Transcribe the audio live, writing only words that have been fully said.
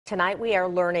Tonight we are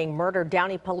learning murdered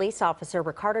Downey Police Officer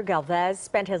Ricardo Galvez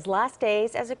spent his last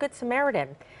days as a Good Samaritan.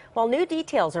 While new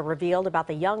details are revealed about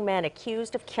the young man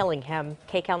accused of killing him,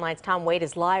 KCAL 9's Tom Wade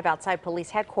is live outside police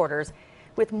headquarters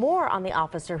with more on the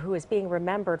officer who is being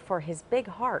remembered for his big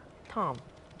heart. Tom.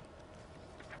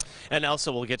 And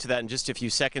Elsa, we'll get to that in just a few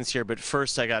seconds here, but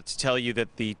first I got to tell you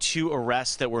that the two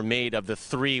arrests that were made of the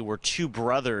three were two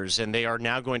brothers, and they are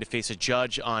now going to face a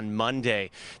judge on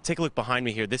Monday. Take a look behind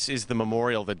me here. This is the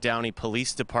memorial, the Downey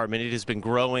Police Department. It has been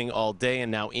growing all day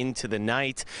and now into the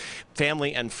night.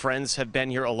 Family and friends have been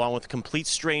here along with complete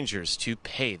strangers to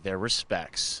pay their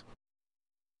respects.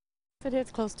 It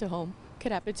is close to home.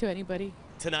 Could happen to anybody.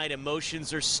 Tonight,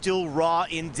 emotions are still raw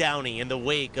in Downey in the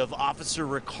wake of Officer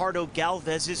Ricardo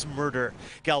Galvez's murder.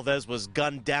 Galvez was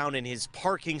gunned down in his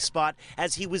parking spot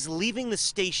as he was leaving the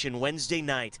station Wednesday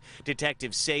night.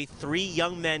 Detectives say 3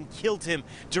 young men killed him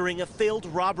during a failed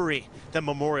robbery. The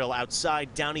memorial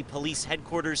outside Downey Police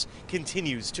Headquarters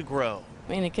continues to grow.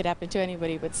 I mean, it could happen to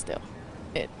anybody, but still,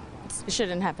 it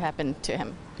shouldn't have happened to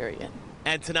him, period.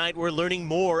 And tonight we're learning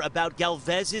more about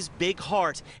Galvez's big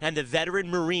heart and the veteran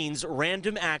Marine's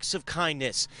random acts of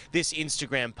kindness. This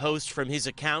Instagram post from his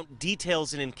account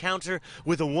details an encounter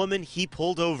with a woman he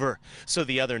pulled over. So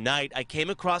the other night I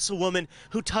came across a woman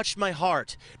who touched my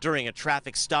heart. During a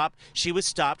traffic stop, she was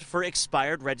stopped for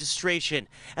expired registration.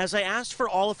 As I asked for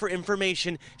all of her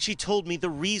information, she told me the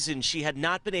reason she had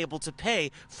not been able to pay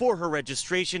for her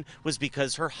registration was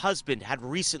because her husband had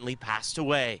recently passed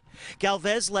away.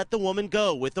 Galvez let the woman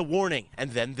go with a warning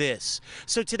and then this.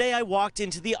 So today I walked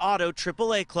into the Auto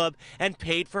AAA Club and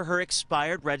paid for her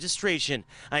expired registration.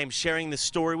 I am sharing this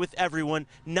story with everyone,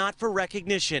 not for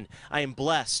recognition. I am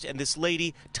blessed, and this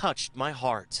lady touched my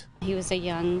heart. He was a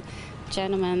young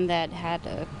gentleman that had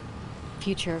a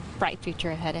bright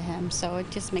future ahead of him, so it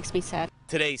just makes me sad.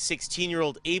 Today,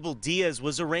 16-year-old Abel Diaz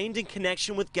was arraigned in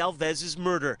connection with Galvez's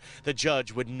murder. The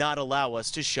judge would not allow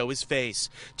us to show his face.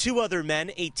 2 other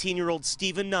men, 18-year-old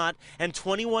Stephen Knott and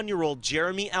 21-year-old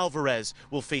Jeremy Alvarez,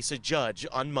 will face a judge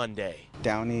on Monday.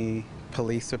 Downey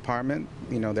Police Department,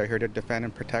 they're here to defend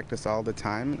and protect us all the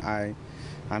time.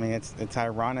 I mean, it's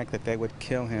ironic that they would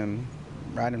kill him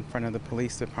right in front of the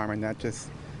police department. That just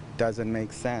doesn't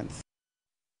make sense.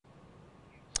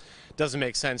 Doesn't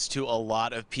make sense to a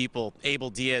lot of people.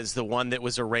 Abel Diaz, the one that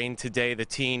was arraigned today, the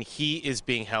teen, he is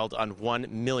being held on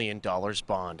 $1 million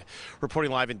bond.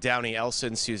 Reporting live in Downey, Elsa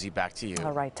and Susie, back to you.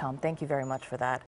 All right, Tom, thank you very much for that.